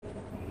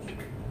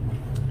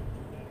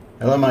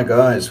Hello my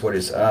guys, what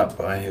is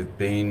up? I have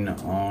been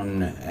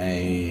on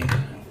a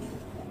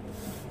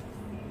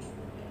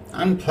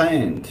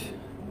unplanned,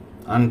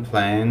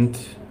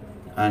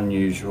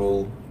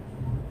 unusual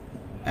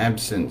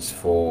absence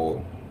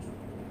for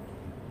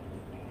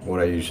what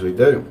I usually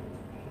do.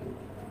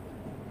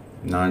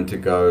 Known to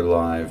go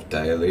live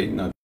daily,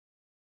 no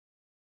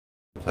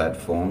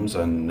platforms.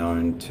 I'm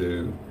known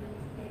to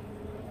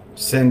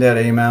send out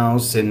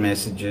emails, send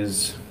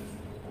messages,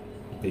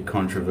 be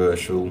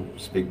controversial,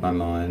 speak my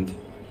mind.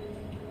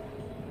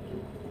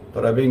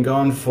 But I've been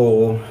gone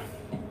for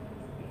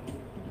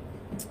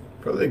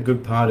probably a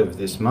good part of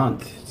this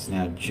month. It's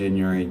now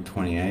January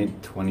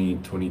 28th,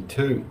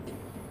 2022.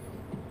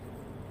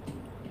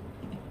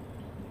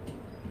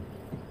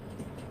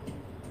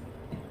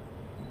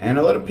 And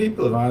a lot of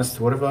people have asked,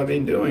 what have I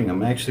been doing?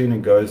 I'm actually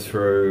going to go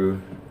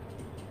through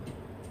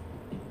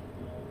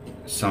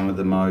some of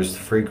the most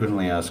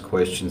frequently asked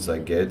questions I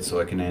get so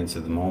I can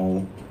answer them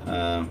all.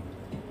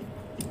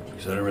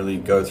 Because I don't really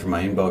go through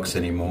my inbox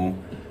anymore.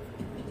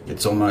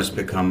 It's almost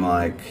become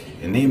like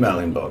an email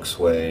inbox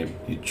where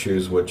you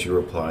choose what you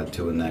reply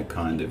to and that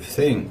kind of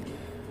thing.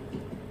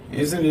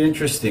 Isn't it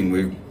interesting?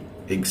 We've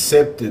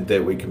accepted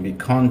that we can be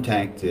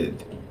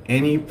contacted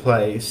any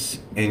place,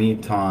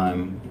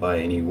 anytime by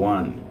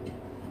anyone.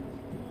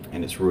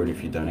 And it's rude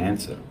if you don't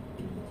answer.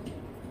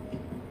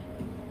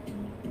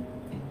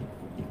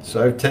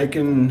 So I've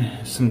taken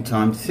some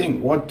time to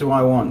think, what do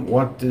I want?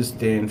 What does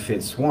Dan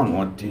Fitz want?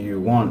 What do you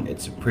want?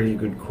 It's a pretty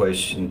good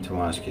question to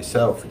ask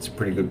yourself. It's a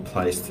pretty good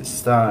place to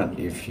start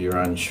if you're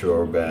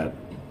unsure about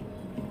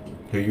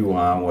who you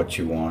are, what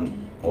you want,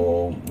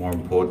 or more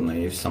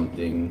importantly, if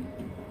something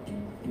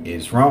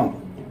is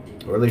wrong,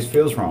 or at least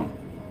feels wrong.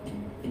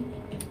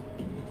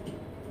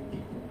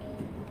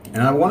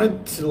 And I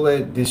wanted to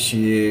let this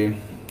year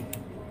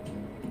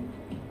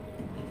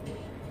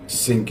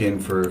sink in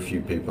for a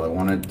few people. I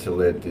wanted to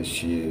let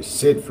this year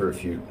sit for a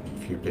few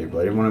people.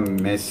 I didn't want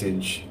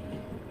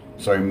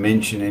to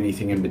mention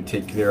anything in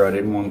particular. I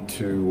didn't want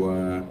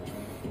to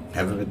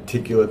have a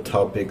particular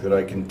topic that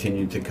I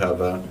continued to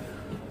cover.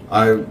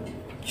 I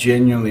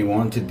genuinely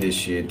wanted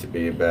this year to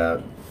be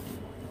about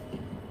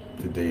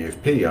the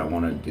DFP. I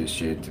wanted this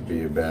year to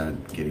be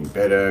about getting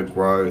better,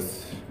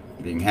 growth,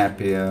 being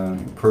happier,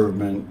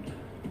 improvement,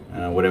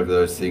 whatever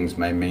those things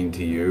may mean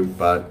to you.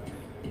 But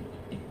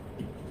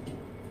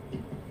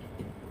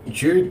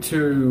due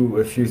to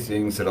a few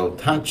things that I'll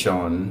touch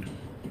on,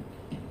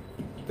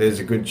 there's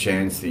a good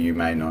chance that you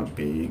may not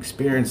be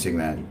experiencing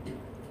that.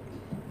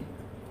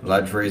 A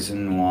large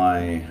reason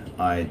why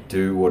I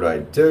do what I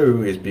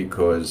do is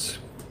because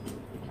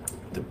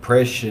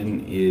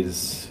depression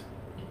is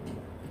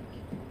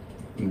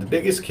the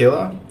biggest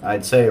killer.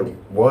 I'd say it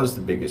was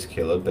the biggest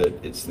killer, but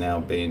it's now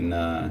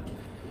been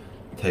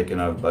taken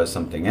over by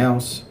something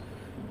else.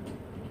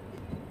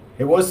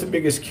 It was the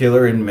biggest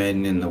killer in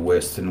men in the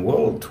Western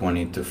world,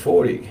 20 to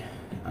 40.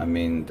 I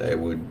mean, they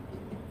would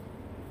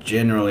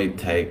generally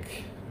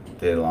take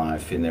their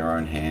life in their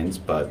own hands,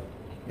 but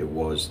it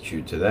was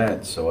due to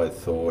that. So I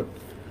thought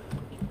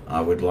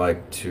I would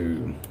like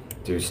to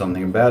do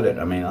something about it.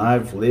 I mean,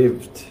 I've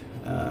lived,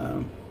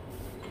 I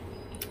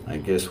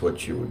guess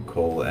what you would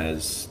call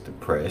as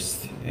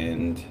depressed,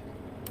 and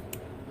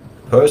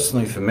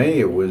personally for me,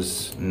 it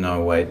was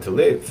no way to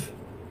live.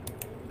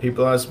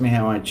 People ask me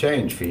how I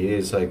changed. For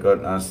years I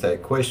got asked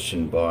that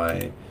question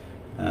by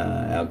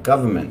our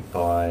government,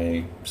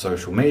 by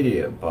social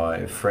media,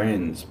 by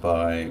friends,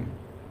 by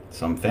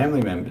some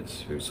family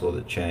members who saw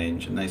the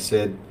change, and they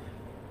said,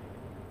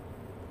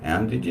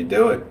 how did you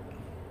do it?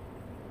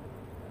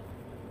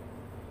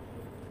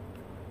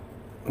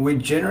 We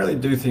generally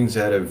do things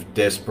out of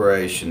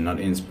desperation, not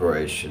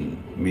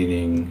inspiration,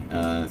 meaning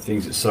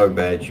things are so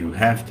bad you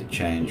have to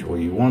change or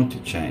you want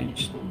to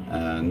change.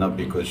 Not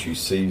because you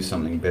see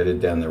something better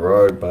down the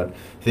road, but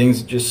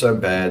things are just so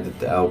bad that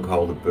the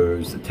alcohol, the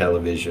booze, the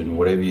television,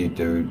 whatever you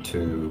do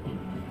to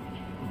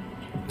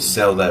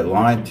sell that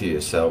lie to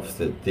yourself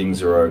that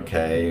things are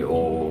okay,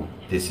 or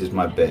this is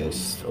my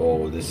best,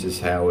 or this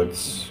is how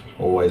it's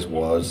always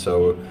was,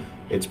 so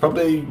it's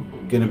probably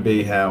going to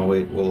be how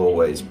it will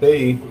always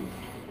be.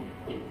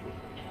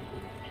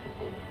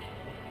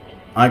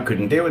 I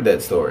couldn't deal with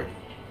that story.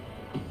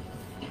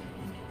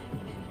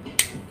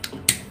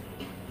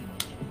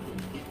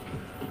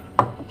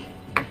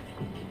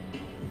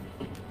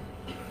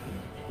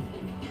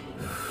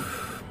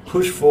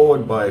 Pushed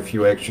forward by a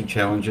few extra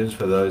challenges.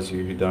 For those of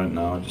you who don't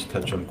know, I'll just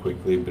touch on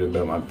quickly a bit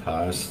about my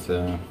past.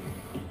 My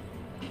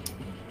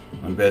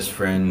best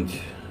friend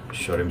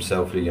shot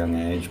himself at a young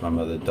age. My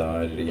mother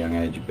died at a young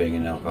age of being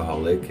an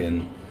alcoholic,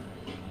 and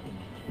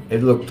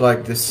it looked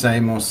like the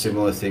same or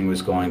similar thing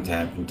was going to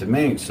happen to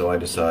me. So I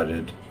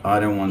decided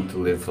I don't want to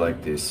live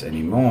like this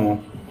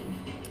anymore,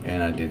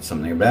 and I did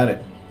something about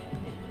it.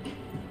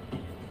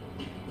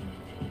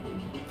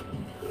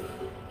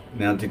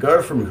 Now, to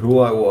go from who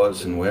I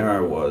was and where I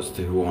was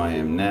to who I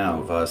am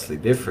now, vastly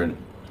different,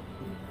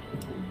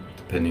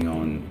 depending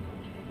on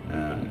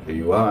who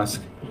you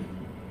ask.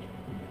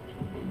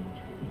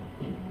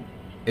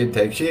 it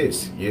takes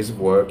years of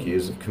work,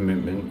 years of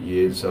commitment,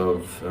 years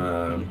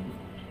of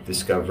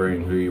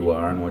discovering who you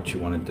are and what you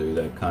want to do,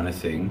 that kind of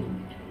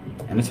thing.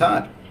 And it's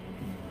hard.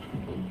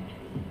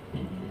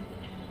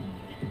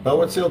 But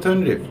what's the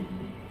alternative?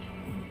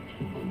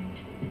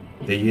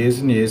 The years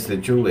and years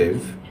that you'll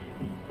live,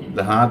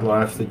 the hard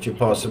life that you're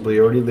possibly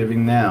already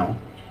living now,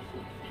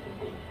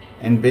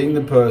 and being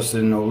the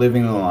person or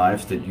living the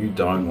life that you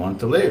don't want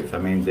to live. I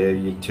mean, they're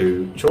your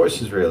two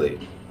choices, really.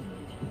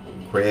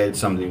 Create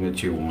something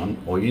that you want,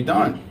 or you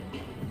don't.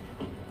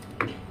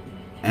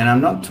 And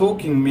I'm not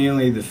talking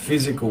merely the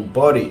physical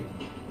body,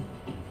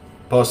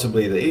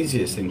 possibly the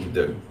easiest thing to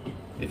do,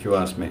 if you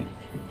ask me.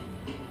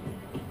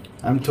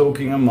 I'm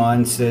talking a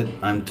mindset,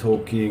 I'm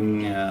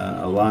talking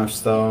a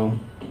lifestyle,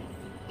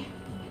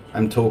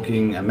 I'm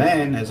talking a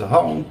man as a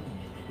whole.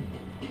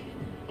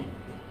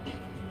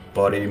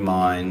 Body,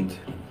 mind,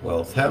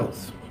 wealth,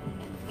 health.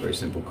 Very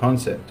simple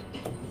concept.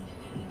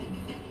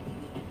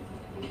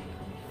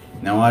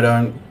 Now, I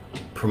don't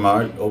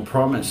promote or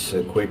promise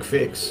a quick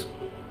fix.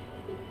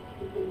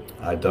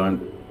 I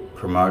don't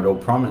promote or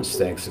promise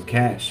stacks of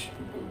cash.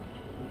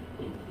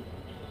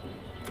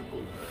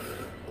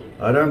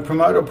 I don't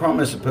promote or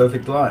promise a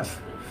perfect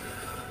life.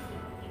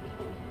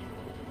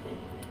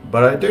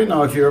 But I do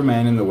know if you're a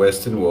man in the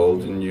Western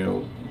world and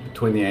you're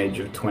between the age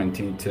of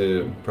 20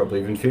 to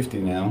probably even 50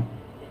 now,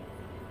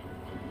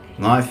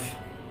 life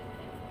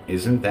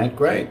isn't that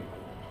great.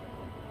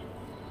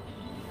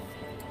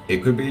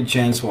 It could be a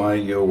chance why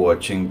you're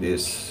watching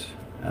this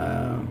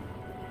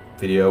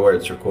video where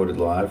it's recorded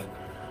live,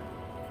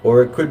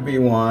 or it could be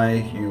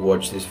why you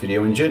watch this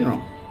video in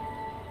general.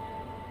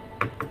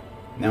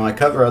 Now, I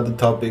cover other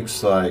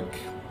topics like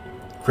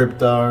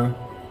crypto,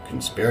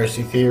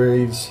 conspiracy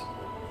theories,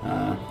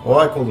 or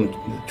I call them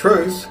the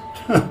truth,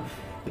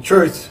 the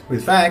truth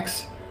with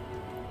facts.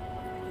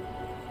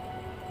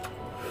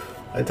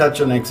 I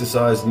touch on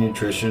exercise and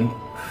nutrition.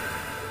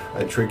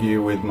 I trigger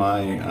you with my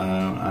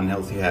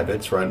unhealthy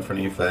habits right in front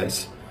of your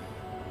face.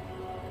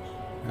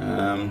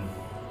 I'm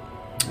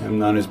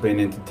known as being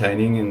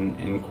entertaining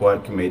and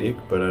quite comedic,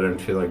 but I don't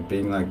feel like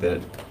being like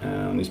that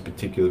on this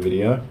particular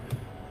video.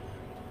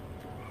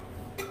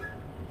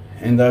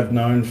 And I've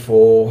known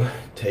for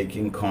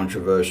taking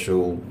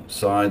controversial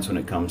sides when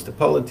it comes to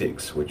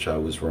politics, which I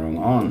was wrong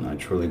on. I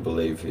truly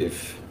believe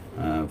if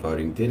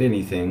voting did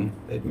anything,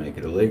 they'd make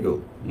it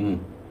illegal.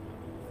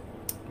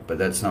 But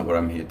that's not what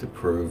I'm here to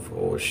prove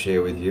or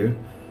share with you.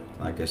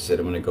 Like I said,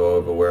 I'm going to go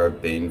over where I've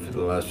been for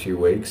the last few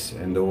weeks,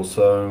 and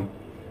also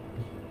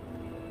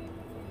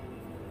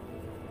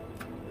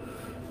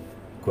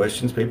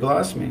questions people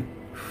ask me.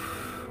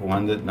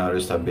 One that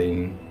noticed I've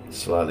been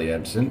slightly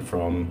absent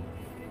from,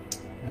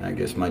 I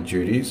guess, my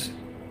duties,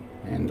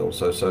 and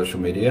also social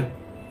media,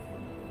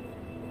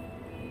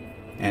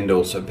 and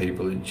also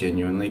people that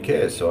genuinely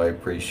care. So I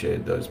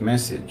appreciate those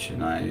messages,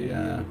 and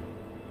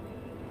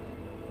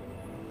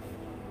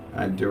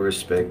I do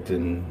respect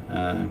and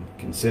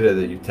consider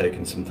that you've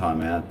taken some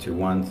time out to,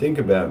 one, think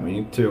about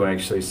me, two,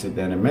 actually sit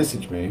down and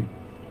message me.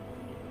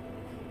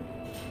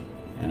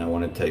 And I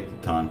want to take the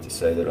time to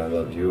say that I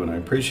love you and I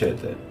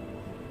appreciate that.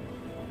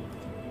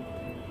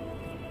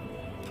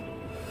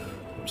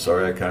 I'm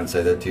sorry I can't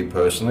say that to you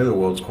personally. The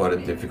world's quite a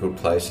difficult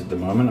place at the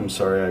moment. I'm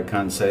sorry I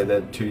can't say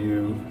that to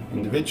you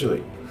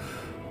individually.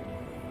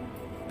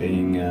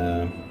 Being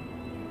a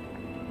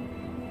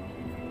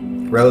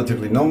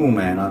relatively normal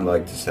man, I'd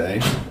like to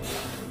say,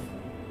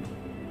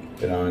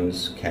 that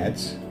owns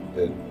cats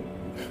that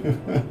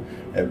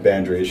have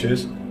boundary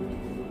issues.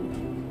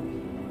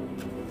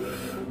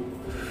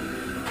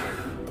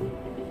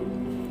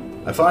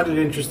 I find it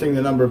interesting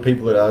the number of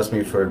people that ask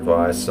me for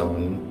advice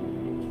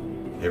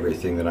on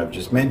everything that I've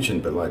just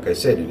mentioned, but like I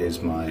said, it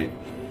is my,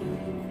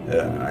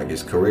 I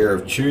guess, career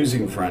of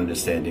choosing for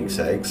understanding's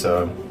sake,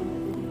 so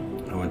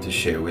I want to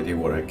share with you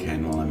what I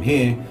can while I'm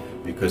here,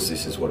 because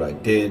this is what I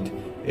did,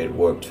 it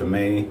worked for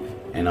me,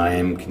 and I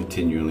am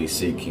continually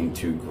seeking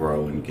to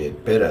grow and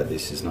get better.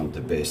 This is not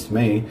the best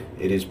me,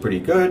 it is pretty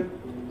good,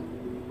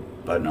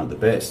 but not the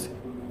best.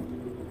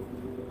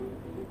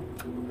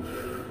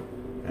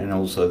 And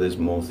also there's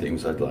more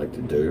things I'd like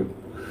to do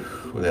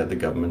without the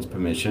government's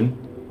permission,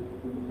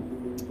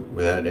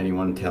 without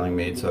anyone telling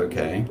me it's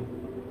okay,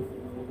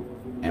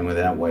 and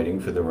without waiting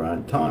for the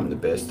right time. The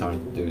best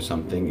time to do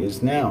something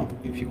is now,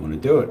 if you want to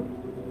do it.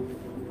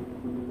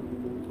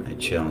 I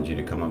challenge you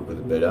to come up with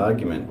a better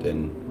argument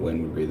than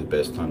when would be the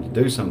best time to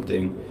do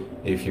something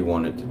if you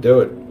wanted to do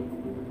it.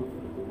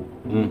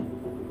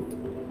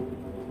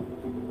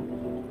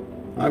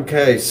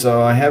 Okay,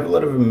 so I have a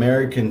lot of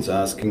Americans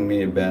asking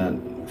me about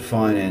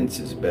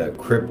finances, about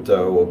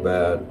crypto,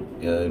 about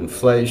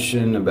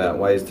inflation, about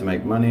ways to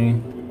make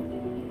money.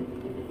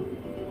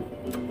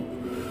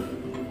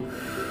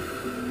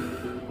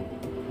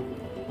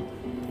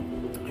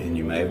 And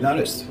you may have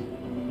noticed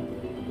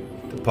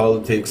the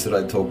politics that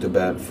I talked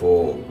about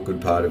for a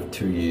good part of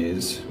 2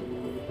 years,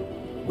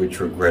 which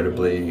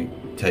regrettably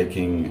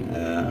taking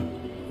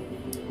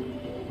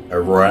a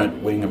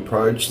right-wing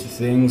approach to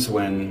things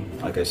when,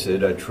 like I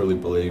said, I truly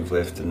believe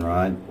left and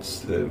right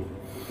is the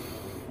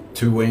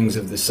two wings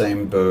of the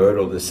same bird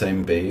or the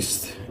same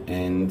beast,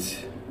 and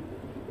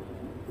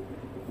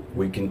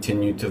we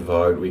continue to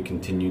vote, we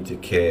continue to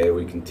care,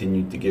 we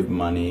continue to give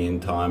money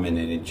and time and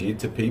energy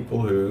to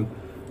people who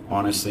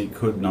honestly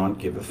could not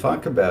give a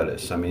fuck about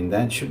us. I mean,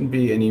 that shouldn't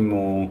be any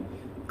more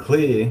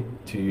clear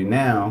to you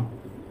now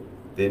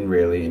than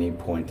really any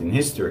point in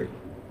history.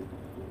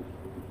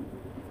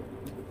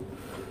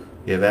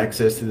 You have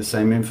access to the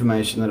same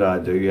information that I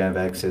do, you have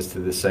access to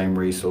the same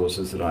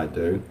resources that I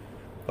do,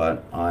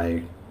 but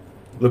I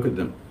look at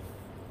them.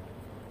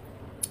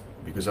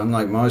 Because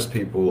unlike most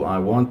people, I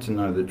want to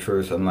know the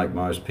truth. Unlike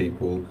most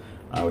people,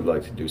 I would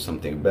like to do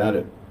something about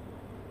it.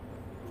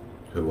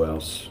 Who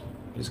else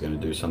is going to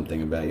do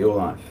something about your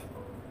life?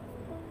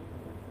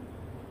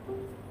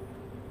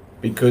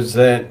 Because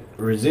that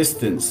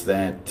resistance,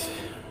 that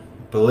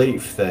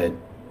belief that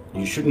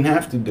you shouldn't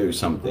have to do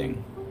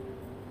something,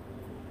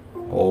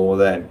 or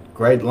that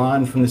great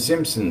line from The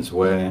Simpsons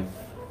where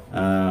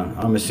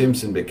Homer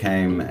Simpson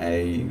became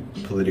a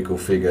political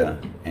figure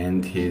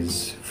and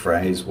his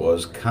phrase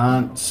was,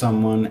 "Can't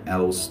someone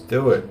else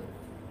do it?"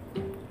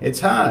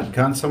 It's hard.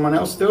 Can't someone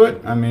else do it?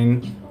 I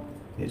mean,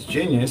 it's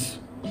genius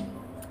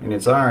in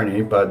its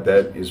irony, but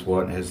that is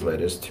what has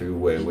led us to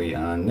where we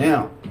are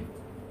now.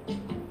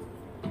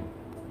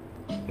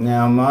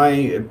 Now, my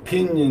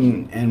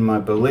opinion and my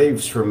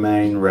beliefs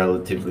remain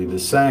relatively the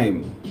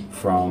same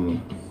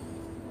from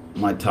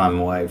my time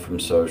away from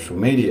social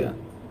media.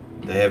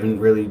 They haven't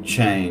really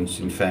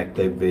changed. In fact,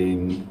 they've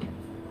been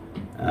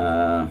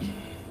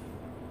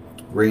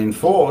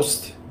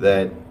reinforced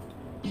that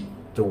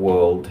the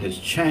world has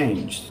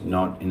changed,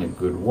 not in a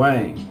good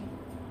way,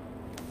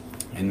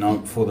 and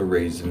not for the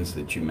reasons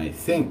that you may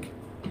think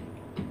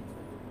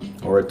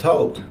or are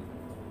told.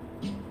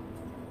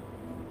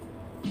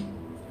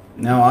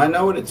 Now, I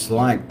know what it's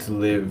like to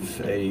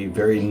live a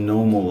very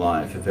normal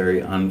life, a very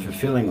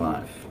unfulfilling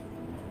life.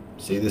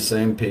 See the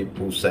same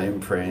people,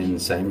 same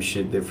friends, same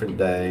shit, different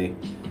day,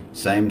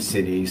 same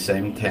city,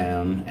 same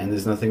town, and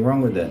there's nothing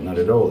wrong with that, not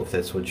at all. If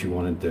that's what you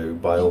want to do,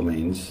 by all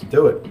means,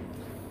 do it.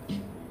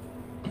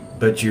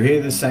 But you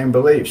hear the same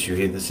beliefs, you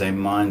hear the same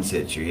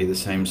mindsets, you hear the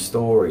same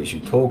stories,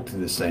 you talk to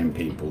the same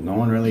people. No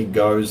one really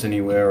goes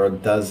anywhere or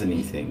does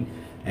anything.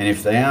 And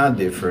if they are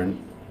different,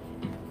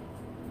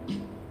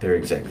 they're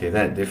exactly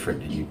that,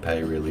 different, and you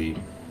pay really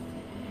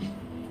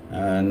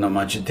not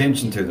much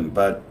attention to them.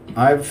 But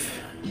I've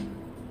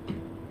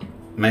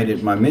made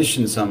it my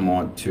mission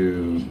somewhat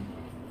to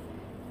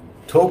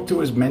talk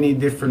to as many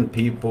different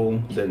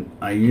people that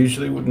I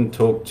usually wouldn't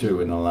talk to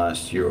in the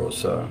last year or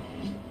so.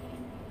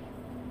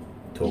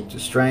 Talk to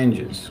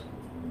strangers,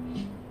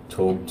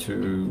 talk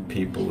to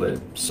people at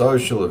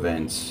social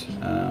events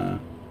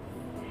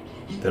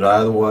that I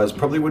otherwise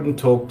probably wouldn't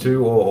talk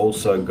to, or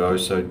also go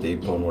so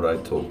deep on what I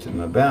talk to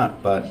them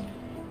about. But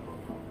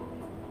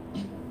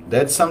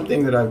that's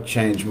something that I've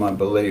changed my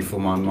belief or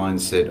my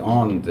mindset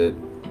on, that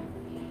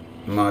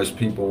most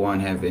people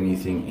won't have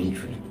anything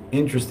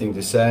interesting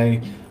to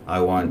say.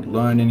 I won't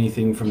learn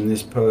anything from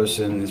this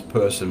person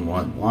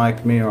won't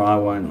like me, or I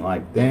won't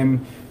like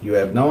them. You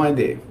have no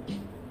idea.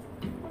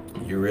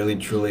 You really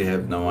truly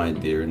have no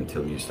idea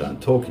until you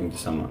start talking to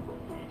someone.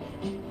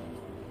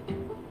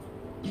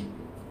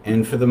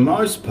 And for the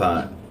most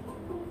part,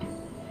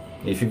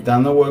 if you've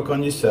done the work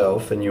on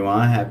yourself and you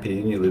are happy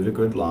and you live a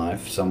good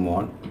life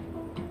somewhat,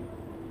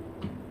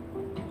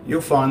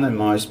 you'll find that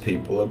most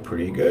people are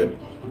pretty good.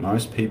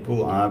 Most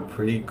people are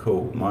pretty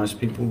cool. Most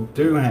people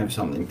do have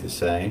something to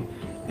say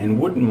and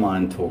wouldn't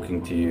mind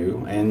talking to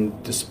you. And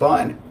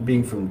despite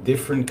being from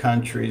different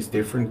countries,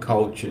 different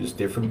cultures,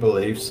 different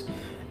beliefs,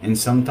 and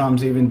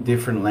sometimes even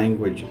different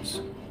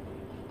languages,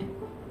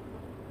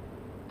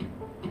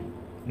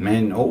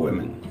 men or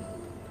women,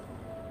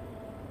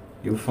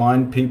 you'll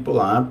find people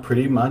are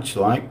pretty much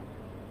like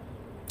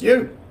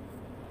you.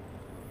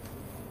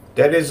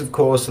 That is, of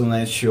course,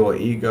 unless your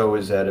ego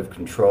is out of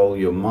control,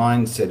 your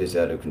mindset is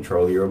out of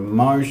control, your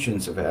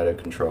emotions are out of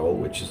control,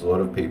 which is a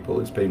lot of people.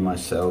 It's been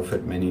myself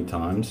at many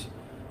times.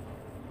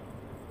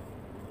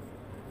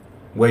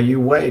 Where you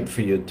wait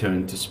for your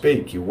turn to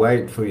speak, you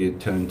wait for your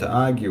turn to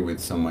argue with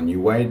someone, you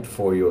wait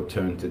for your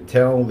turn to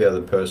tell the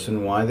other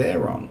person why they're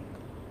wrong.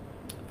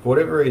 For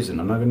whatever reason,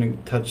 I'm not going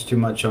to touch too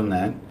much on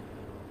that.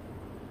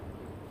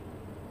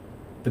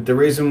 But the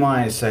reason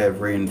why I say I've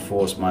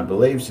reinforced my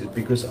beliefs is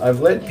because I've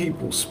let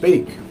people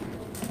speak.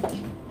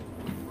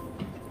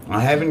 I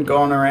haven't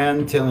gone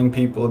around telling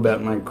people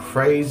about my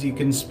crazy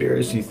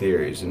conspiracy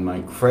theories and my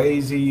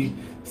crazy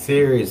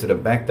theories that are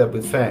backed up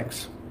with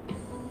facts.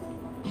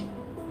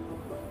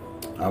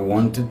 I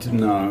wanted to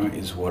know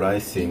is what I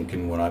think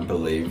and what I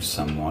believe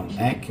somewhat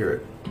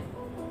accurate.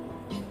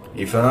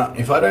 If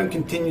I don't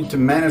continue to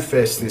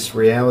manifest this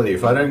reality,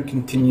 if I don't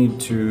continue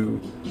to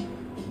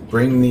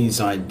bring these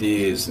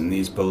ideas and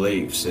these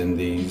beliefs and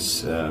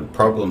these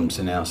problems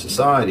in our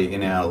society,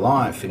 in our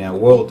life, in our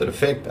world that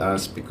affect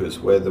us because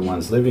we're the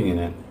ones living in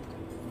it,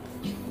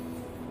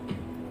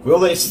 will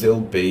they still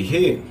be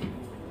here?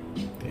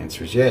 The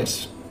answer is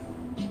yes.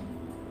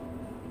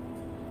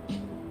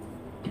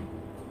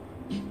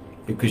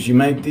 because you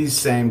make these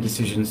same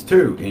decisions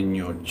too in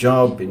your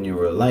job, in your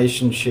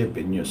relationship,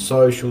 in your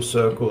social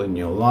circle, in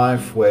your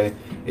life, where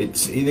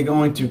it's either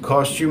going to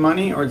cost you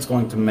money or it's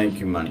going to make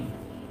you money.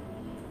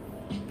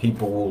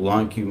 People will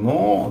like you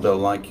more or they'll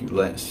like you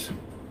less.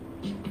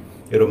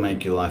 It'll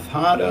make your life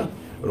harder,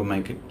 it'll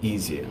make it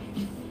easier.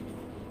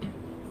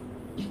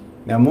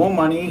 Now, more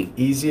money,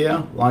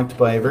 easier, liked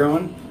by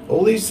everyone,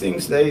 all these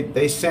things,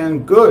 they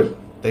sound good.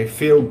 They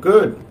feel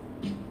good.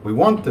 We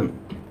want them.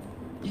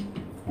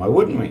 Why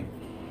wouldn't we?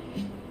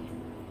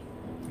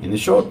 In the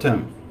short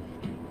term.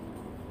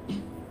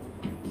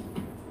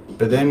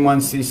 But then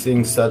once these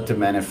things start to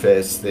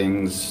manifest,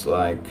 things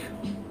like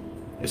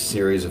a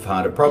series of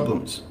harder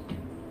problems,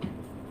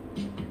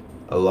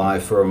 a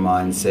life or a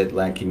mindset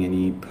lacking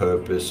any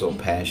purpose or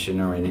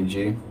passion or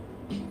energy,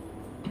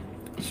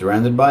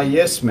 surrounded by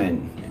yes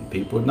men and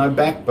people with no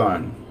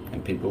backbone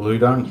and people who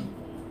don't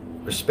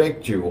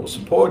respect you or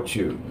support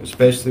you,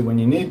 especially when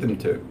you need them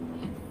to.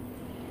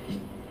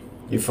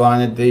 You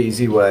find that the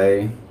easy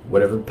way,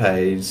 whatever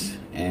pays,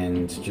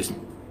 and just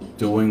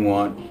doing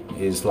what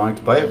is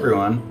liked by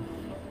everyone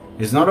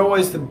is not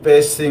always the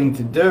best thing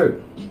to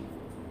do.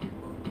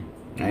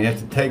 Now, you have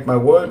to take my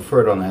word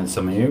for it on that,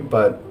 some of you,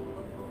 but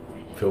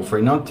feel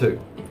free not to.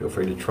 Feel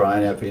free to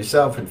try it out for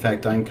yourself. In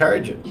fact, I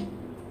encourage it.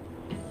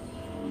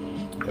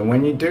 And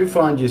when you do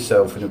find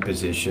yourself in a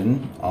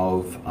position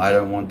of, I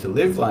don't want to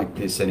live like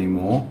this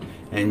anymore,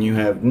 and you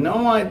have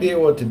no idea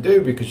what to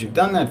do because you've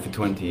done that for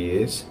 20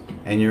 years,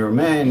 and you're a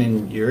man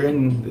and you're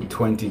in the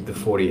 20 to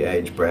 40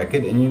 age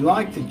bracket, and you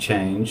like to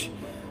change,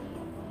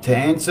 to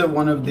answer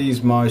one of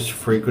these most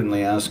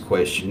frequently asked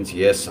questions,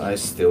 yes, I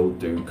still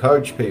do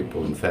coach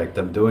people. In fact,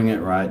 I'm doing it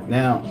right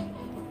now.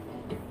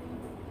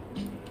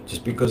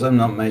 Just because I'm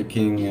not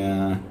making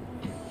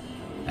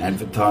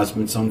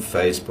advertisements on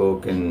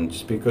Facebook, and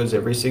just because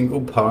every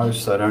single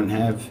post I don't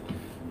have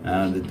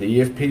the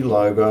DFP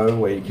logo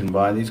where you can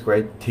buy these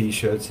great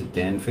t-shirts at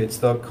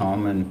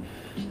danfitz.com, and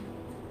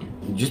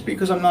just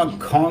because I'm not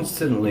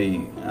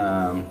constantly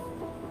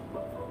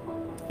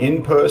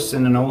in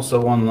person and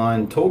also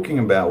online talking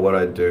about what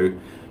I do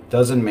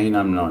doesn't mean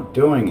I'm not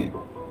doing it.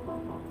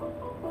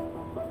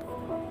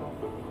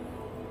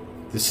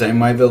 The same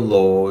way the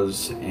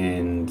laws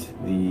and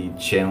the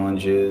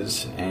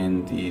challenges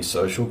and the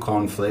social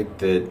conflict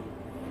that,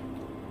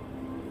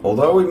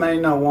 although we may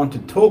not want to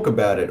talk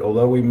about it,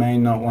 although we may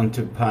not want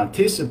to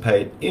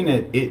participate in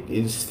it, it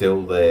is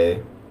still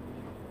there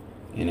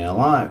in our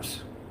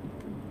lives.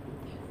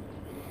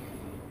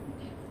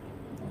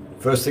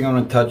 First thing I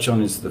want to touch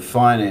on is the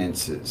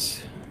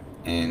finances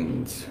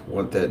and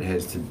what that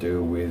has to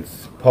do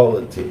with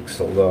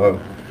politics, although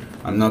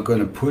I'm not going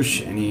to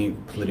push any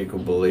political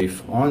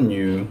belief on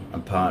you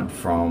apart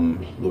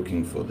from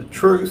looking for the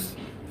truth,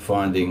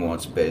 finding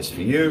what's best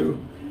for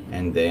you,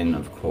 and then,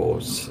 of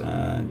course,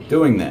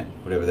 doing that,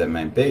 whatever that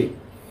may be.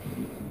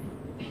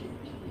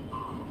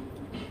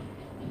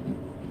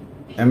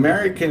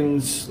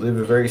 Americans live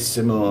a very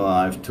similar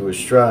life to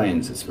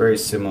Australians. It's a very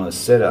similar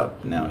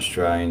setup. Now,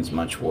 Australians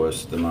much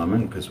worse at the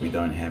moment because we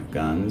don't have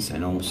guns,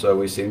 and also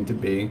we seem to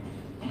be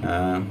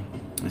a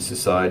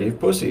society of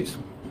pussies.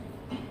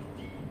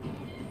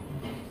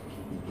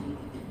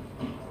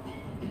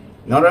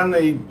 Not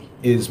only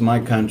is my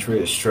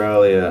country,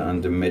 Australia,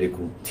 under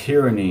medical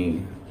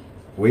tyranny,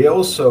 we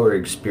also are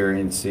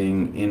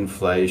experiencing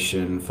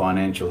inflation,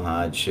 financial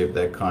hardship,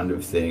 that kind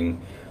of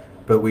thing,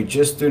 but we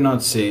just do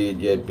not see it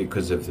yet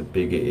because of the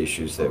bigger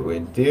issues that we're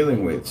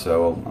dealing with,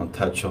 so I'll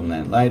touch on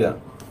that later.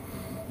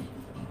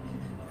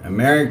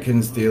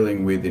 Americans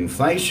dealing with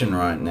inflation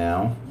right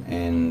now,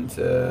 and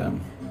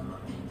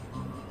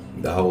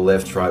the whole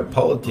left-right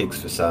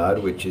politics facade,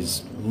 which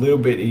is a little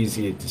bit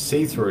easier to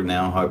see through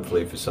now,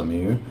 hopefully for some of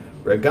you,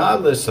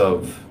 regardless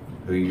of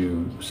who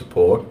you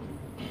support.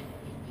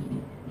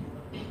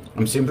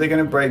 I'm simply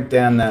going to break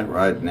down that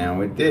right now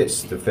with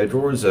this. The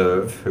Federal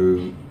Reserve,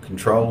 who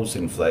controls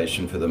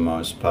inflation for the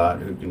most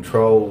part, who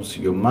controls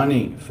your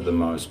money for the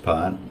most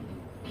part,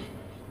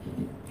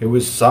 who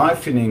is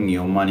siphoning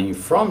your money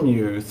from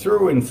you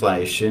through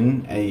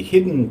inflation, a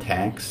hidden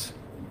tax,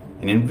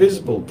 an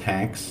invisible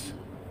tax,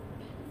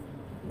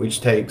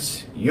 which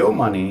takes your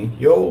money,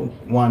 your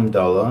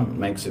 $1,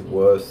 makes it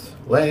worth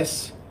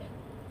less.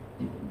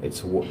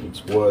 It's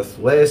worth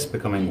less,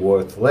 becoming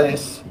worth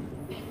less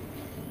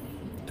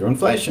through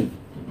inflation.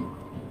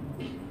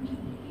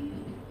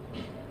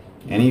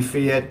 Any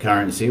fiat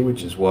currency,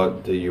 which is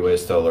what the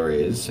US dollar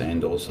is,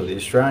 and also the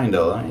Australian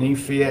dollar, any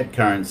fiat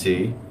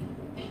currency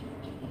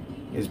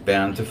is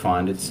bound to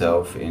find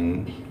itself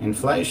in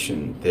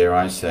inflation. Dare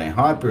I say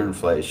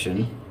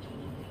hyperinflation,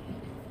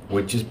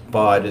 which is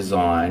by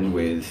design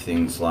with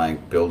things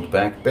like Build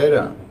Back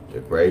Better, the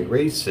Great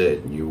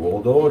Reset, New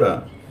World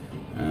Order,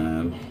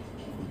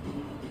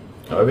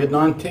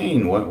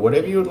 COVID-19,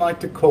 whatever you would like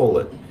to call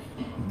it.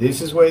 This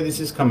is where this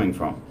is coming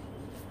from.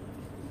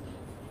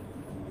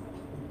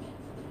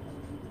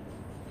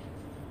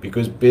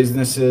 Because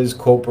businesses,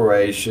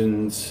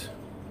 corporations,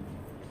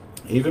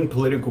 even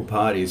political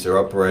parties are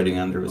operating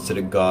under a set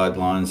of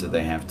guidelines that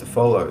they have to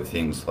follow.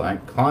 Things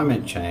like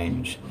climate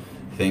change,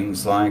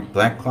 things like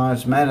Black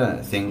Lives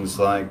Matter, things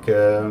like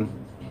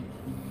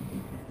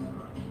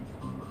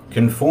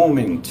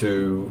conforming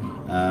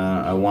to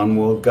a one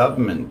world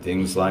government,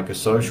 things like a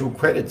social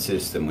credit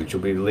system which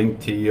will be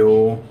linked to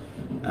your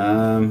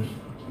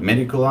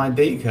medical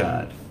ID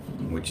card,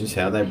 which is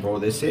how they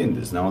brought this in.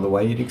 There's no other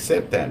way you'd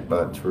accept that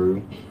but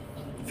through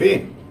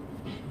fear.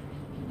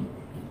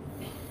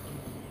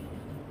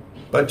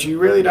 But you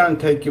really don't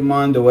take your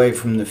mind away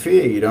from the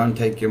fear. You don't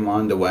take your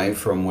mind away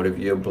from whatever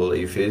your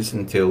belief is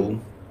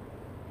until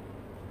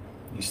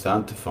you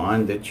start to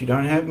find that you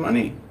don't have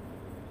money.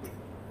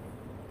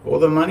 Or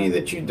the money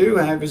that you do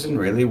have isn't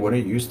really what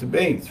it used to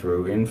be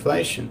through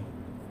inflation.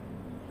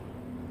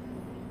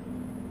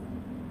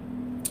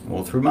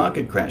 Or through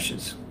market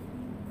crashes,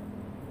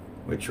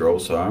 which are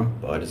also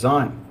by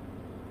design.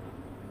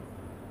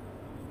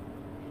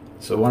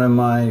 So one of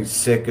my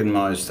second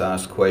most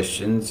asked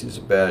questions is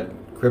about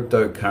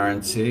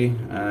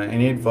cryptocurrency.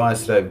 Any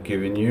advice that I've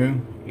given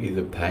you,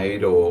 either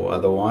paid or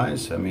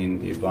otherwise, I mean,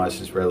 the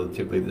advice is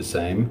relatively the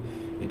same.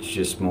 It's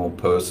just more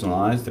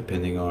personalized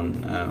depending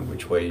on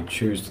which way you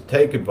choose to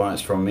take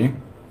advice from me.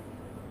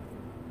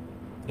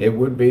 It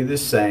would be the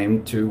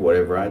same to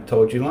whatever I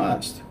told you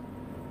last.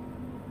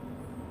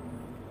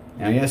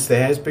 Now, yes,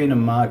 there has been a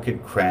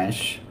market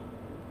crash.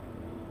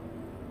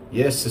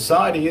 Yes,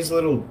 society is a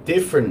little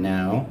different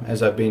now,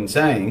 as I've been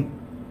saying.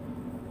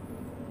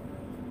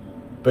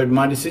 But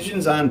my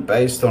decisions aren't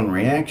based on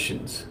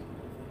reactions.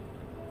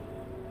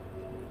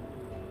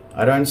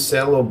 I don't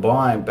sell or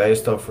buy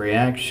based off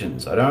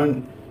reactions. I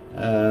don't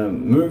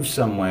move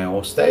somewhere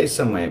or stay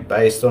somewhere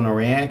based on a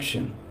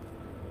reaction.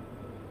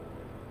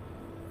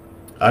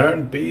 I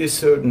don't be a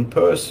certain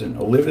person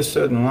or live a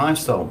certain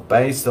lifestyle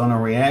based on a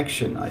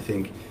reaction. I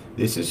think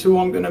this is who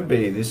I'm going to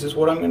be. This is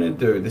what I'm going to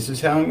do. This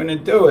is how I'm going to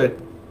do it.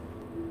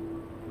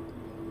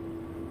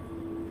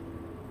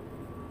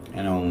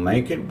 And I'll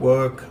make it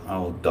work.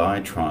 I'll die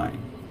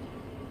trying.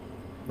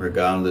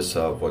 Regardless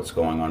of what's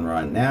going on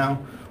right now,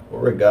 or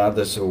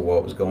regardless of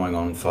what was going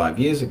on 5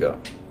 years ago.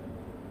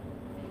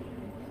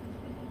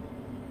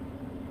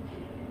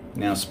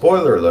 Now,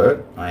 spoiler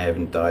alert, I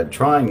haven't died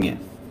trying yet.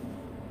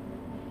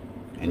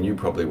 And you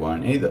probably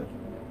won't either.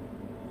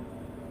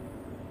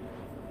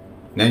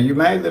 Now, you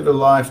may live a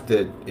life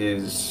that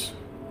is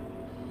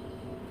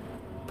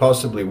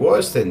possibly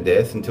worse than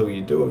death until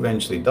you do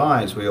eventually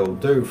die, as we all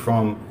do,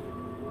 from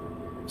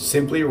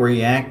simply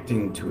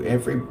reacting to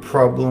every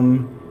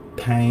problem,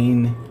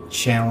 pain,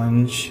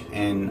 challenge,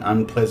 and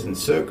unpleasant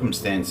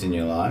circumstance in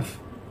your life.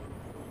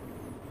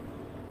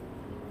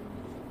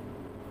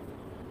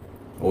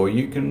 Or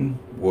you can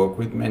work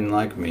with men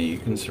like me. You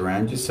can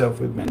surround yourself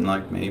with men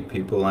like me,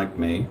 people like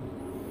me.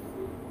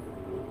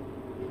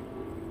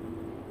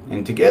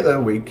 And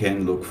together we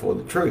can look for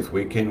the truth.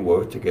 We can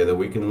work together.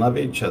 We can love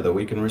each other.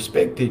 We can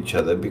respect each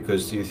other.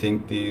 Because do you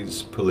think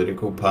these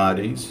political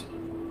parties,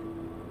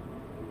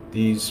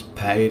 these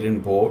paid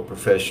and bought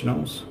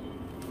professionals,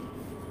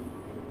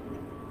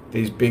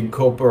 these big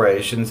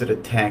corporations that are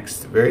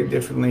taxed very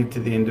differently to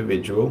the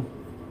individual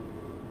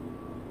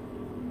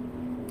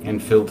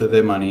and filter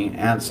their money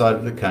outside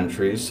of the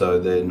country so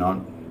they're not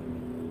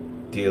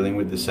dealing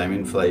with the same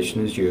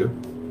inflation as you,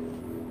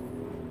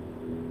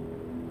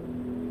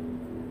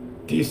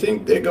 do you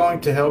think they're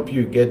going to help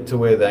you get to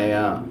where they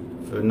are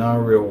for no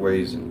real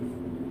reason?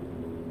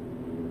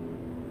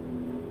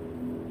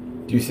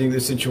 Do you think the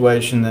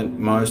situation that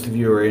most of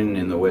you are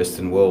in the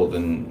Western world,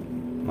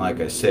 and like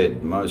I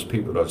said, most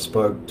people that I've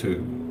spoke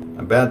to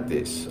about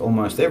this,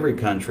 almost every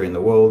country in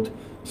the world,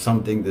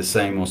 something the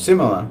same or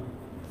similar,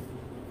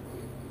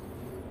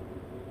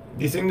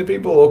 do you think the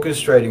people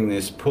orchestrating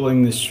this,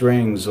 pulling the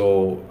strings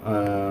or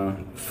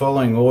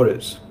following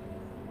orders,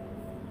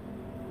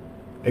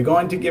 are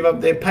going to give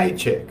up their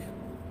paycheck,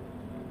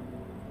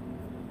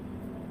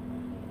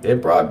 their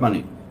bribe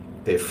money,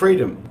 their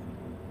freedom,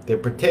 their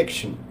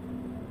protection,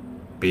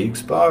 be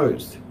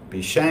exposed,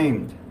 be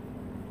shamed,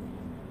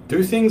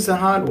 do things the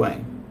hard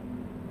way,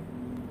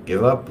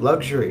 give up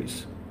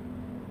luxuries,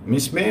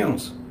 miss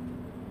meals,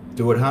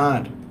 do it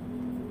hard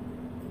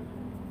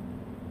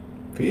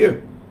for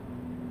you?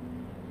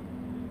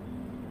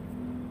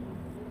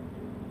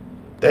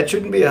 That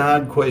shouldn't be a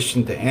hard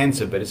question to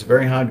answer, but it's a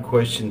very hard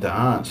question to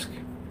ask.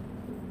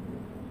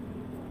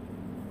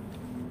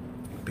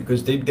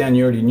 Because deep down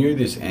you already knew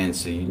this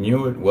answer. You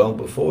knew it well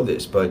before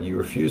this, but you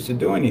refused to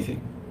do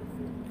anything.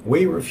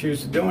 We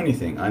refused to do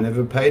anything. I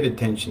never paid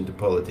attention to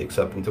politics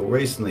up until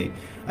recently.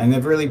 I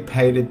never really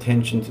paid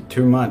attention to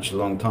too much a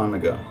long time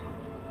ago.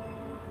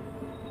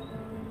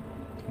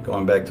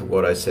 Going back to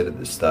what I said at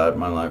the start,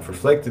 my life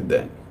reflected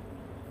that.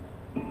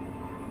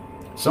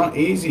 It's not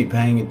easy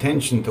paying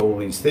attention to all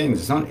these things.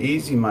 It's not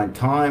easy, my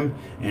time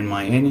and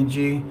my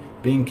energy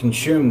being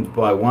consumed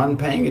by one,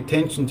 paying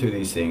attention to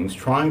these things,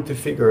 trying to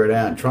figure it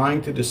out,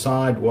 trying to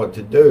decide what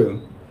to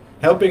do,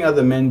 helping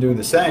other men do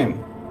the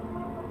same.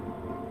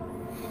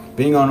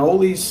 being on all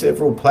these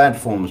several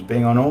platforms,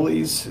 being on all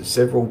these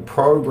several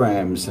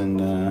programs and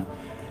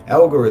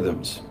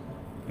algorithms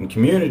and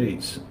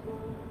communities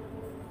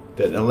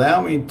that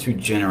allow me to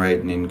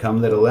generate an income,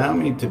 that allow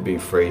me to be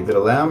free, that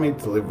allow me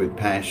to live with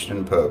passion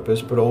and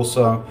purpose, but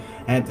also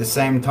at the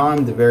same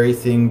time the very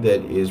thing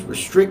that is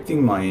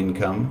restricting my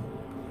income,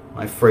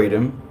 my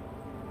freedom,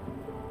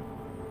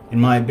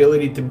 and my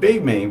ability to be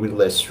me with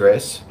less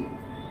stress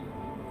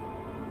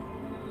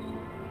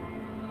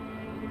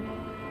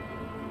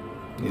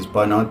is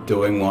by not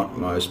doing what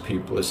most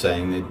people are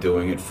saying they're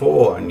doing it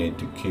for. I need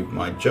to keep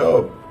my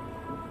job.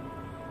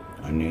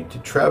 I need to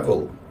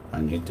travel.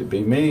 I need to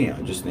be me.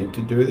 I just need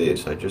to do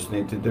this. I just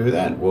need to do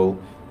that. Well,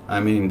 I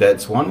mean,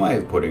 that's one way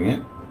of putting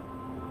it.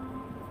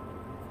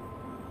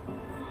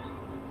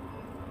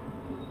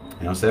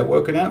 How's that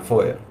working out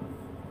for you?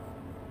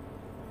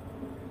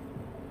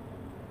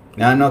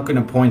 Now, I'm not going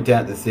to point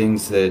out the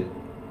things that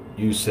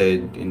you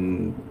said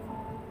in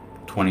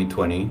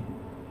 2020.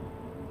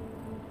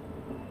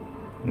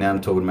 Now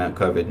I'm talking about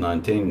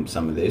COVID-19,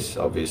 some of this,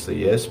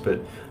 obviously, yes, but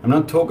I'm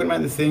not talking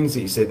about the things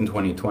that you said in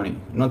 2020. I'm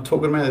not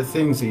talking about the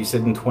things that you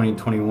said in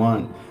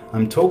 2021.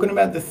 I'm talking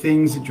about the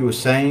things that you were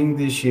saying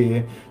this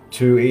year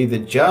to either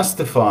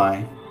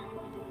justify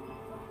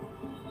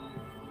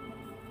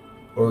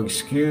or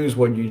excuse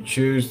what you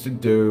choose to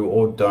do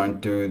or don't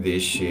do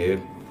this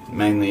year.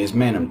 Mainly as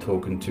men, I'm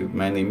talking to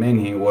mainly men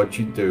here, what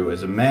you do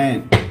as a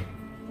man.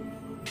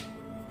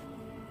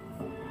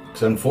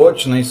 So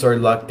unfortunately,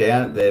 lucked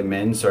out there,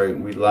 men.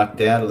 We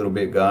lucked out a little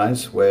bit,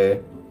 guys,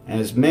 where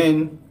as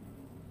men,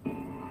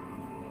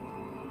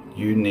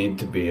 you need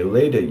to be a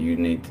leader. You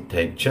need to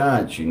take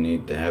charge. You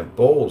need to have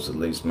balls, at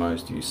least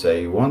most of you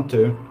say you want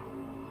to.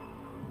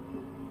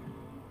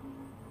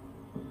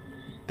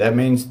 That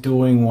means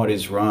doing what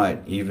is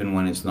right, even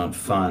when it's not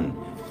fun.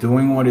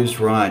 Doing what is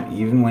right,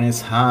 even when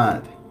it's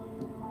hard.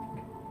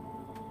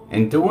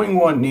 And doing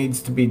what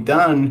needs to be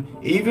done,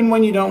 even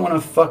when you don't want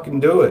to fucking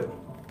do it.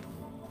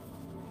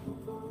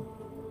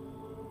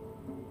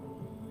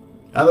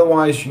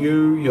 Otherwise,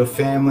 you, your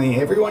family,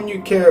 everyone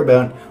you care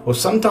about, or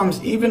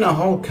sometimes even a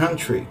whole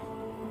country,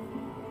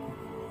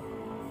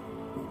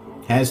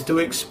 has to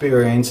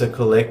experience a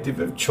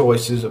collective of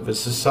choices of a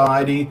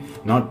society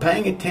not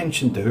paying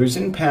attention to who's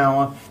in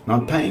power,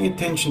 not paying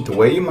attention to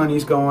where your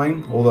money's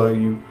going, although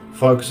you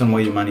focus on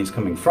where your money's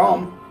coming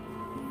from,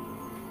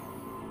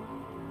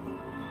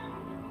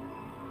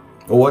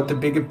 or what the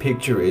bigger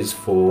picture is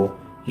for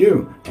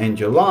you and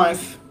your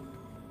life,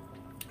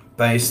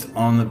 based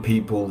on the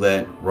people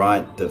that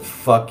write the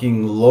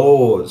fucking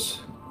laws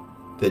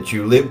that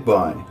you live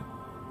by.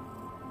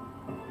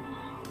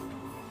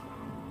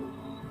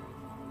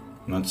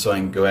 I'm not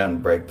saying go out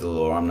and break the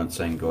law. I'm not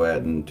saying go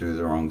out and do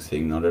the wrong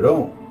thing, not at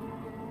all.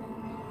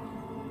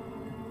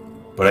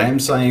 But I am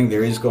saying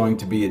there is going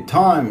to be a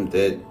time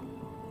that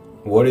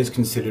what is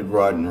considered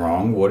right and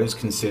wrong, what is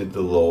considered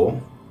the law,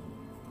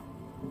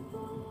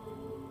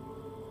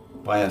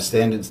 by our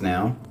standards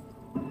now,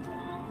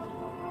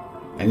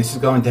 and this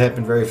is going to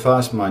happen very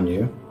fast, mind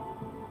you,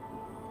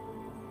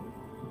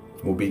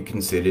 will be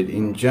considered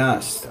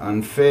unjust,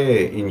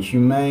 unfair,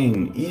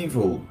 inhumane,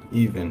 evil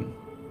even.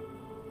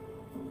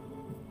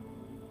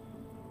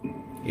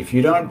 If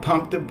you don't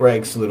pump the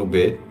brakes a little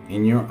bit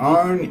in your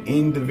own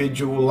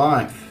individual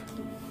life,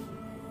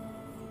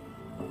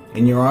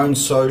 in your own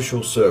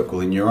social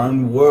circle, in your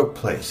own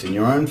workplace, in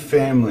your own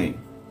family,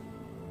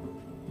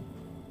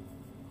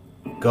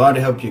 God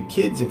help your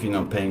kids if you're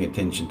not paying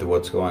attention to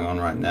what's going on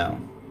right now,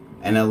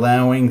 and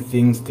allowing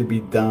things to be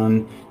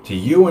done to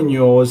you and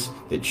yours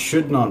that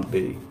should not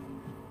be.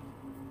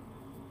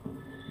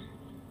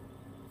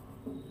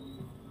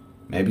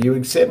 Maybe you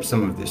accept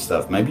some of this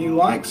stuff. Maybe you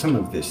like some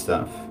of this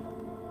stuff.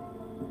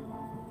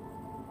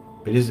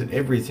 But is it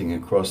everything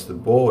across the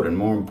board? And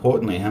more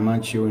importantly, how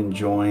much you're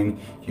enjoying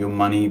your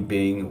money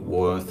being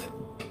worth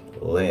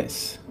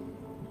less?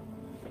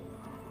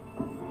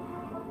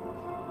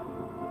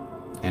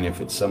 And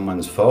if it's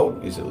someone's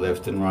fault, is it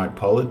left and right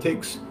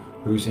politics?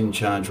 Who's in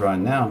charge right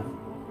now?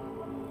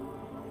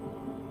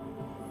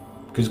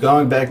 Because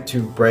going back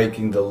to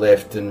breaking the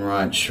left and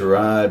right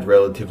charade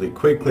relatively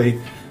quickly,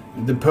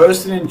 the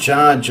person in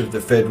charge of the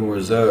Federal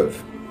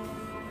Reserve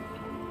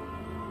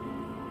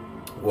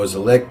was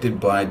elected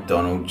by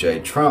Donald J.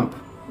 Trump.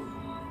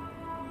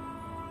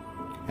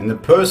 And the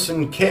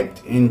person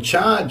kept in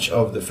charge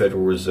of the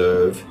Federal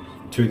Reserve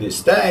to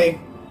this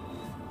day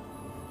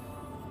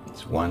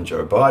is one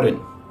Joe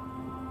Biden.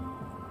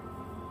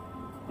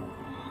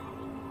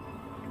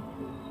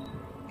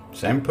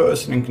 Same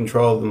person in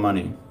control of the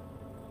money.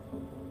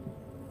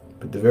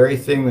 But the very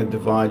thing that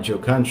divides your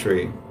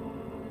country,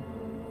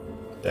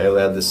 they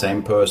allowed the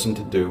same person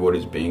to do what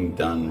is being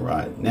done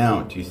right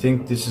now. Do you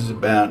think this is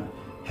about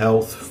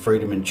health,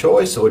 freedom and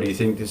choice, or do you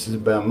think this is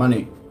about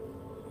money?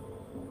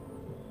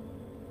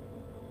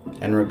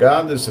 And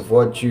regardless of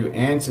what you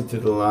answer to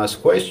the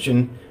last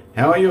question,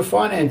 how are your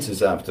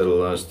finances after the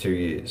last 2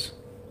 years?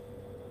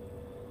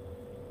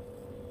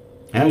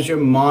 How's your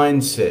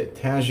mindset?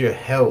 How's your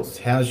health?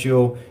 How's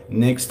your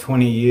next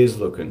 20 years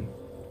looking?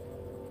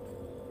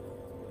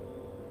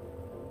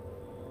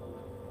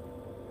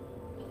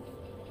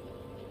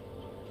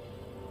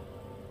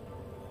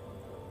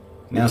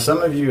 Now,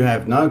 some of you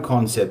have no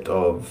concept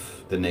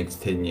of the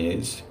next 10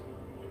 years,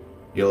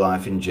 your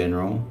life in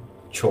general,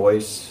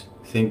 choice,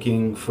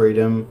 thinking,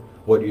 freedom,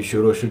 what you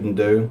should or shouldn't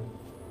do.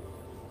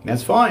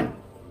 That's fine.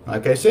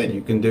 Like I said,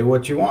 you can do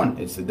what you want.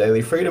 It's the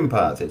daily freedom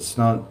path. It's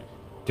not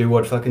do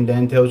what fucking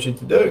Dan tells you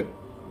to do.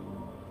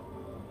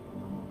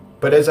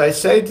 But as I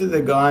say to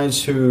the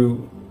guys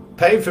who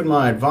pay for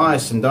my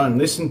advice and don't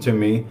listen to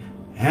me,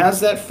 how's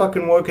that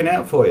fucking working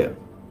out for you?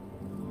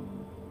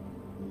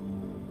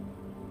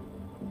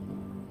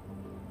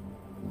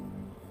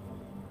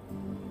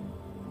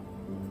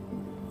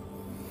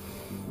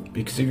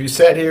 Because if you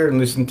sat here and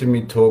listened to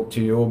me talk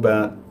to you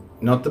about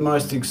not the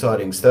most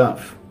exciting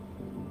stuff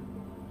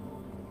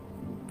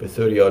for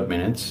 30 odd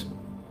minutes,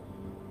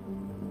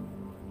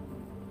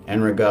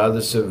 and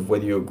regardless of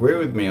whether you agree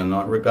with me or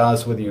not,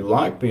 regardless of whether you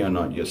like me or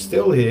not, you're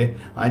still here,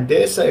 I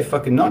dare say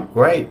fucking not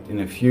great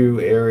in a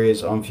few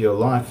areas of your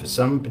life for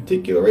some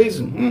particular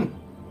reason.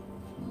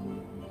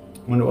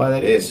 Wonder why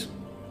that is.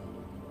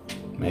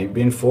 Maybe you've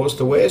been forced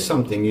to wear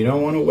something you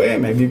don't want to wear.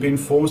 Maybe you've been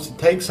forced to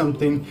take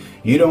something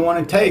you don't want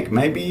to take.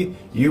 Maybe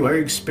you are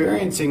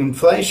experiencing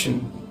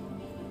inflation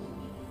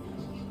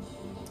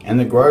and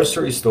the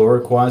grocery store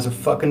requires a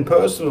fucking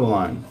personal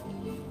loan.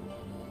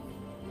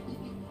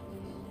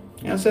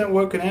 How's that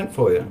working out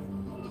for you?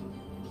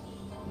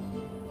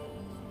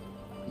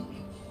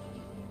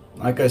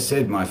 Like I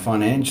said, my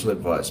financial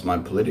advice, my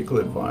political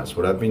advice,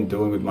 what I've been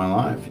doing with my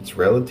life, it's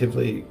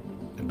relatively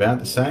about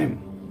the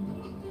same.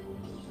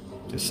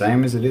 The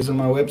same as it is on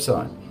my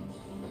website.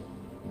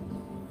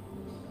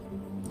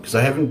 Because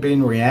I haven't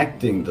been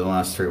reacting the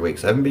last 3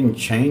 weeks. I haven't been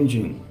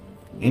changing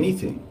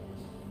anything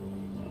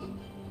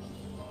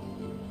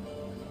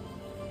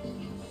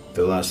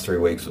the last 3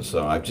 weeks or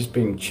so. I've just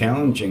been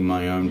challenging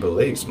my own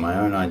beliefs, my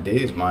own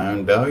ideas, my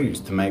own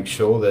values to make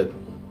sure that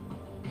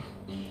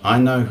I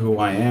know who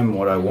I am,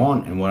 what I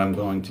want, and what I'm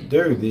going to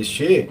do this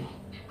year.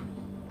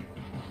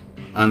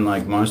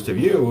 Unlike most of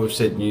you who have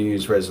set New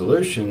Year's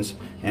resolutions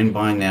and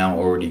by now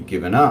already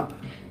given up.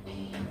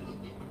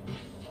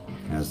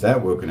 How's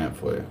that working out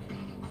for you?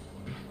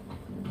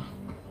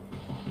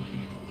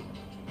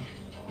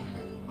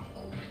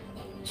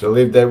 So I'll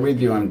leave that with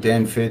you. I'm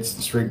Dan Fitz,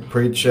 the Street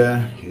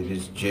Preacher. It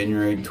is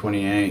January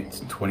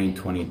 28th,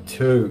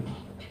 2022.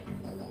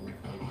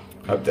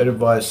 Hope that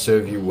advice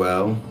served you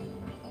well.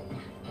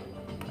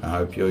 I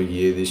hope your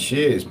year this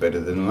year is better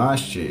than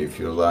last year. If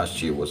your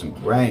last year wasn't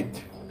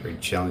great, very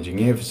challenging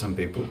year for some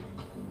people.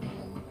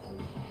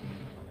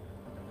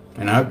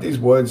 And I hope these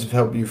words have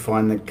helped you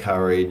find the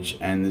courage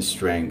and the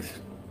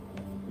strength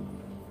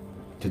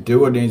to do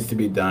what needs to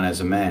be done as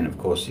a man. Of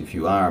course, if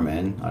you are a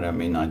man, I don't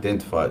mean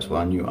identify as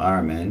one, you are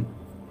a man.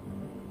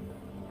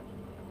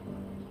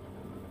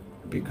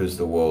 Because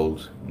the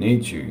world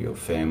needs you, your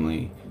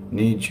family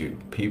needs you,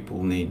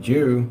 people need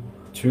you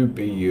to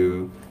be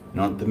you.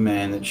 Not the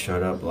man that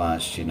showed up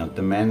last year, not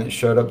the man that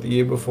showed up the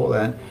year before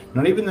that,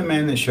 not even the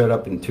man that showed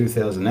up in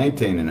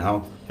 2018 and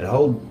had a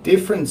whole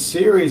different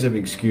series of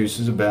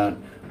excuses about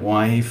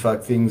why he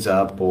fucked things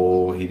up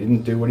or he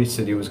didn't do what he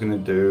said he was going to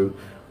do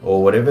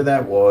or whatever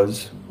that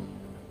was.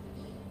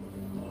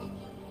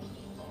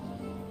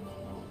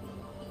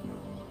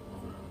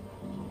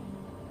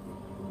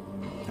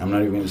 I'm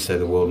not even going to say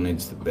the world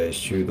needs the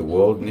best you. The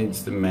world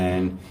needs the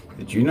man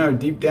that you know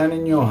deep down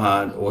in your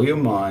heart or your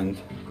mind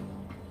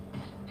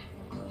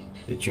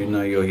that you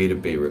know you're here to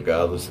be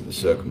regardless of the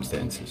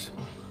circumstances.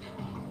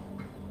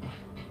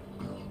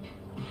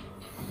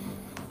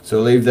 So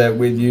I'll leave that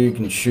with you. You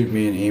can shoot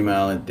me an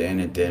email at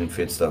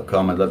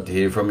dan@danfitz.com. I'd love to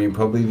hear from you.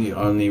 Probably the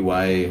only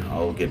way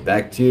I'll get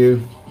back to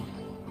you,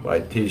 by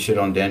t-shirt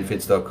on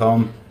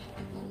danfitz.com.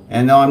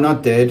 And no, I'm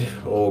not dead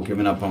or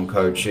given up on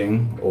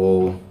coaching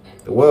or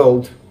the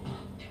world.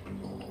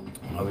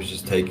 I was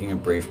just taking a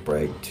brief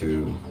break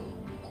to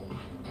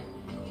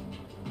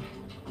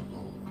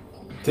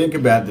think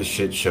about the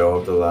shit show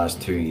of the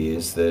last 2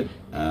 years that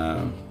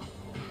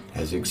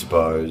has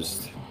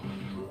exposed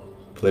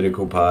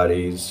political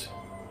parties,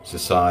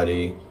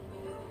 society,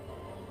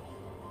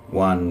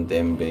 one,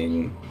 them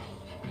being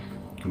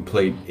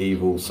complete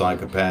evil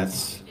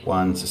psychopaths,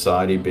 one,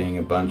 society being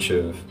a bunch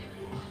of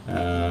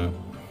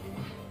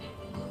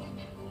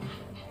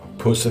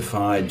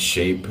pussified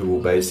sheep who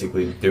will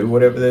basically do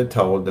whatever they're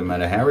told, no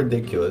matter how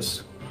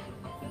ridiculous.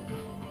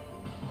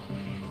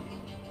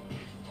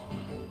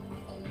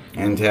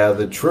 And how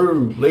the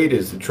true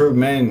leaders, the true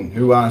men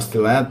who are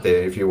still out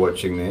there, if you're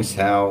watching this,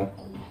 how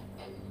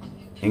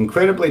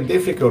incredibly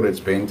difficult it's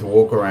been to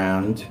walk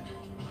around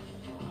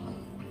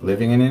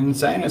living in an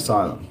insane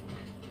asylum.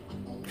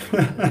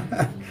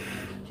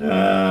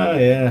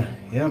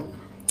 Yep.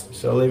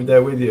 So I'll leave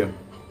that with you.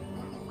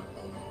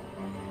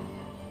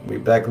 We'll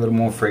be back a little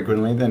more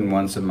frequently than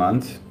once a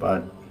month,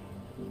 but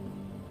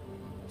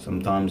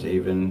sometimes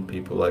even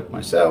people like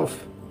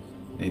myself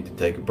need to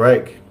take a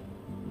break.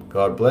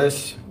 God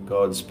bless.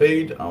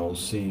 Godspeed. I will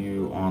see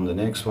you on the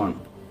next one.